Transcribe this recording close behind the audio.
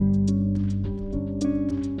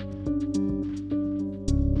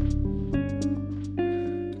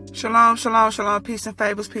Shalom, shalom, shalom, peace and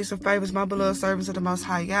favors, my beloved servants of the Most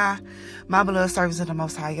High Yah, my beloved servants of the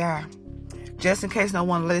Most High Yah. Just in case no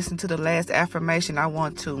one listened to the last affirmation, I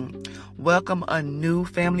want to welcome a new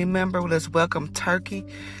family member. Let's welcome Turkey.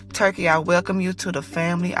 Turkey, I welcome you to the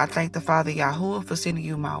family. I thank the Father Yahuwah for sending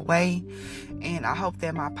you my way, and I hope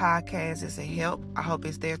that my podcast is a help. I hope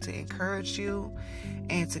it's there to encourage you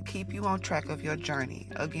and to keep you on track of your journey.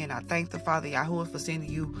 Again, I thank the Father Yahuwah for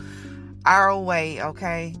sending you our way,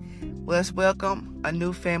 okay? Let's welcome a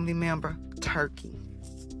new family member, Turkey.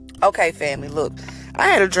 Okay, family, look, I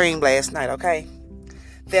had a dream last night, okay?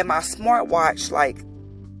 That my smartwatch,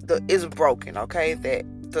 is broken, okay? That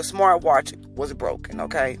the smartwatch was broken,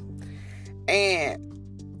 okay?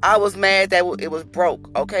 And I was mad that it was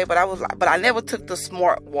broke, okay? But I never took the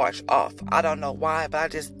smartwatch off. I don't know why,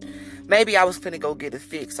 but maybe I was finna go get it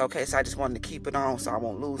fixed, okay? So I just wanted to keep it on so I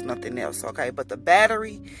won't lose nothing else, okay? But the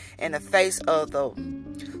battery and the face of the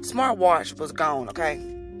smartwatch was gone, okay?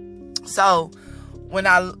 So when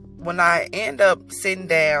I end up sitting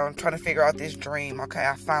down trying to figure out this dream, okay,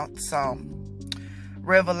 I found some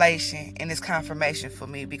revelation and it's confirmation for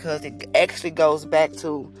me because it actually goes back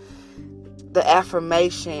to the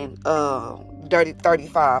affirmation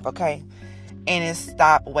 35, okay? And it's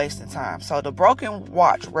stop wasting time. So the broken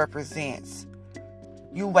watch represents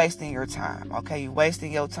you wasting your time, okay? You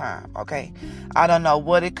wasting your time, okay? I don't know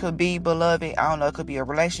what it could be, beloved. I don't know. It could be a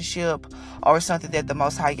relationship or something that the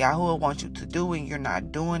Most High Yahuwah wants you to do and you're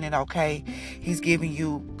not doing it, okay? He's giving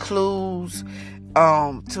you clues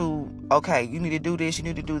okay, you need to do this, you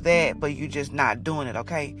need to do that, but you're just not doing it,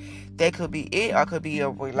 okay? That could be it, or it could be a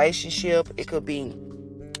relationship. It could be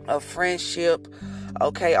a friendship,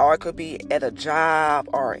 okay, or it could be at a job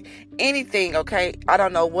or anything, okay? I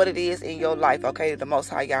don't know what it is in your life, okay? The Most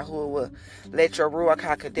High Yahuwah will let your Ruach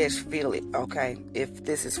HaKodesh feel it, okay? If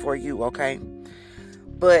this is for you, okay?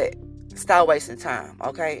 But stop wasting time,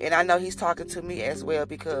 okay? And I know he's talking to me as well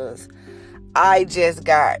because I just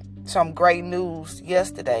got some great news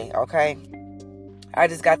yesterday, okay? I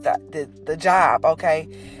just got the job, okay?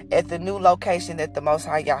 At the new location that the Most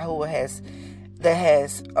High Yahuwah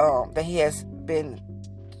that he has been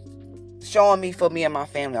showing me for me and my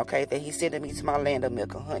family, okay? That he's sending me to my land of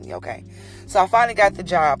milk and honey, okay? So I finally got the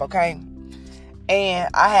job, okay? And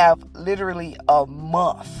I have literally a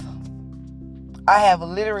month.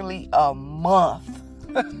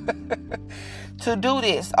 To do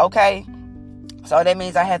this, okay? So that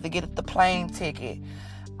means I have to get the plane ticket.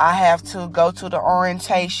 I have to go to the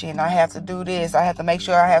orientation. I have to do this. I have to make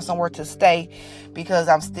sure I have somewhere to stay because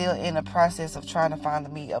I'm still in the process of trying to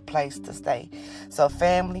find me a place to stay. So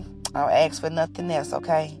family, I'll ask for nothing else,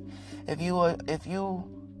 okay? If you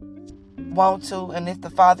want to, and if the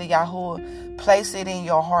Father Yahuwah place it in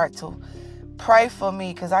your heart to pray for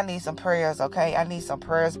me, because I need some prayers, okay? I need some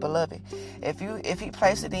prayers, beloved. If he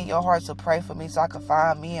placed it in your heart to pray for me so I can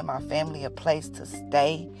find me and my family a place to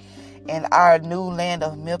stay in our new land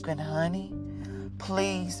of milk and honey,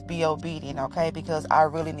 please be obedient, okay? Because I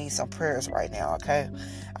really need some prayers right now, okay?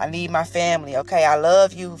 I need my family, okay? I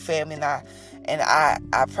love you, family, and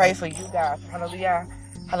I pray for you guys. Hallelujah.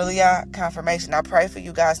 Hallelujah. Confirmation. I pray for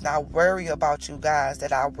you guys and I worry about you guys,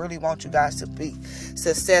 that I really want you guys to be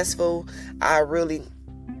successful. I really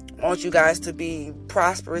want you guys to be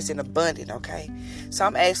prosperous and abundant, okay? So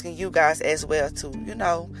I'm asking you guys as well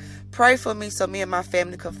to, pray for me so me and my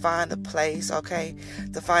family can find a place, okay?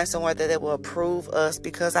 To find somewhere that will approve us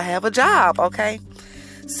because I have a job, okay?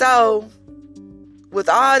 So with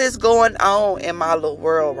all this going on in my little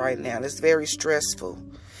world right now, it's very stressful,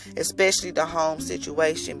 especially the home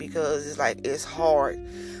situation, because it's hard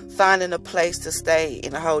finding a place to stay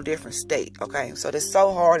in a whole different state, okay? So it's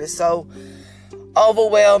so hard, it's so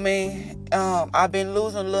overwhelming. I've been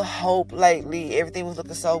losing a little hope lately. Everything was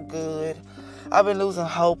looking so good. I've been losing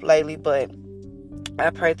hope lately, but I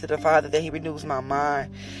pray to the Father that he renews my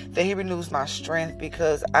mind, that he renews my strength,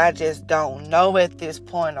 because I just don't know at this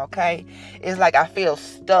point, okay? It's like I feel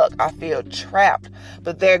stuck. I feel trapped.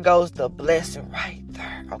 But there goes the blessing right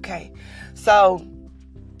there, okay? So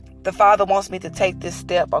the Father wants me to take this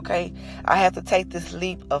step, okay? I have to take this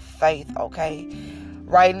leap of faith, okay?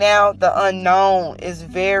 Right now, the unknown is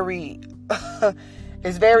very...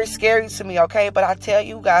 It's very scary to me, okay? But I tell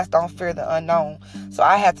you guys, don't fear the unknown. So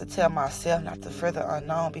I have to tell myself not to fear the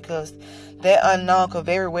unknown, because that unknown could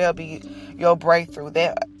very well be your breakthrough.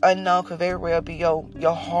 That unknown could very well be your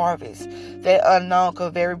harvest. That unknown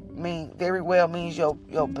could very well means your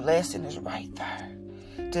blessing is right there.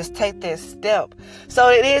 Just take that step. So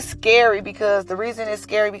it is scary, because the reason it's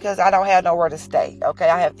scary because I don't have nowhere to stay, okay?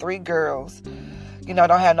 I have 3 girls.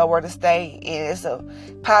 don't have nowhere to stay. And it's a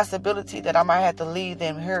possibility that I might have to leave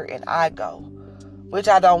them here and I go, which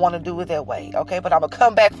I don't want to do it that way, okay? But I'm going to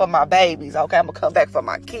come back for my babies, okay? I'm going to come back for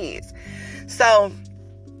my kids. So,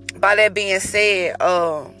 by that being said,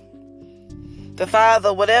 the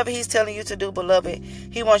Father, whatever He's telling you to do, beloved,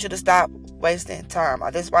 He wants you to stop wasting time.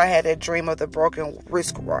 That's why I had that dream of the broken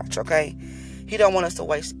wristwatch, okay? He don't want us to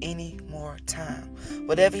waste any more time.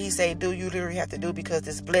 Whatever He say do, you literally have to do, because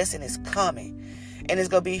this blessing is coming. And it's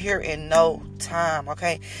going to be here in no time,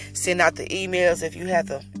 okay? Send out the emails if you have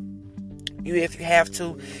to. If you have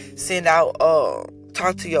to, send out,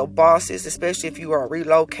 talk to your bosses, especially if you are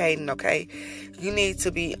relocating, okay? You need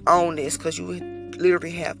to be on this, because you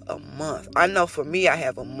literally have a month. I know for me, I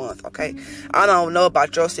have a month, okay? I don't know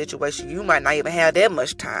about your situation. You might not even have that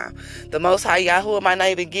much time. The Most High Yahuwah might not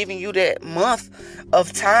even giving you that month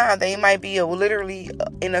of time. They might be literally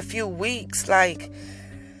in a few weeks. Like,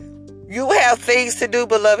 you have things to do,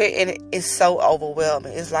 beloved, and it's so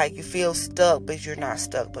overwhelming. It's like you feel stuck, but you're not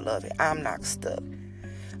stuck, beloved. I'm not stuck.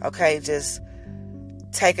 Okay, just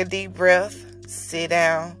take a deep breath, sit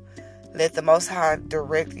down, let the Most High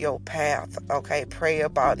direct your path, okay? Pray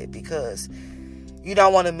about it, because you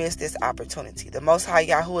don't want to miss this opportunity. The Most High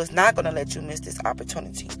Yahuwah is not going to let you miss this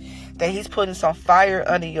opportunity. That He's putting some fire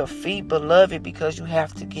under your feet, beloved, because you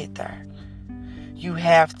have to get there. You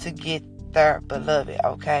have to get there, beloved,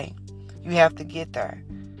 okay? You have to get there.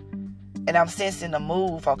 And I'm sensing a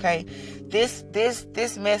move, okay? This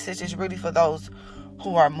message is really for those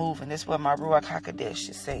who are moving. This is what my Ruach HaKodesh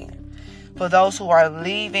is saying. For those who are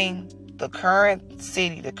leaving the current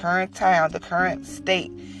city, the current town, the current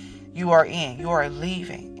state you are in. You are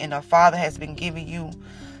leaving. And the Father has been giving you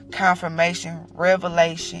confirmation,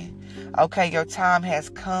 revelation. Okay, your time has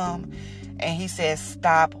come. And He says,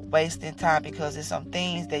 stop wasting time, because there's some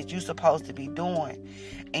things that you're supposed to be doing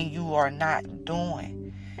and you are not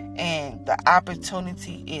doing. And the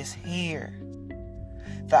opportunity is here.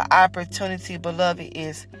 The opportunity, beloved,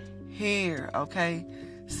 is here, okay?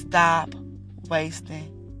 Stop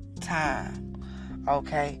wasting time,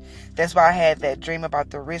 okay? That's why I had that dream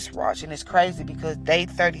about the wristwatch. And it's crazy, because day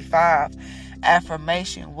 35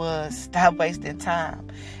 affirmation was stop wasting time.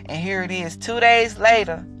 And here it is, 2 days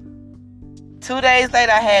later. 2 days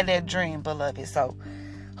later, I had that dream, beloved. So,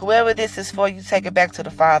 whoever this is for, you take it back to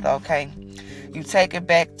the Father, okay? You take it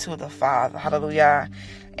back to the Father. Hallelujah.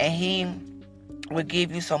 And He will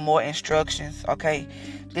give you some more instructions, okay?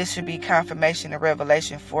 This should be confirmation and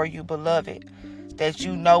revelation for you, beloved, that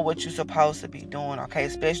you know what you're supposed to be doing, okay?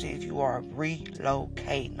 Especially if you are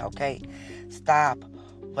relocating, okay? Stop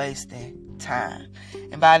wasting time.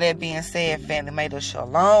 And by that being said, family, may the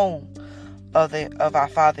shalom of our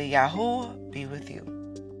Father Yahuwah be with you.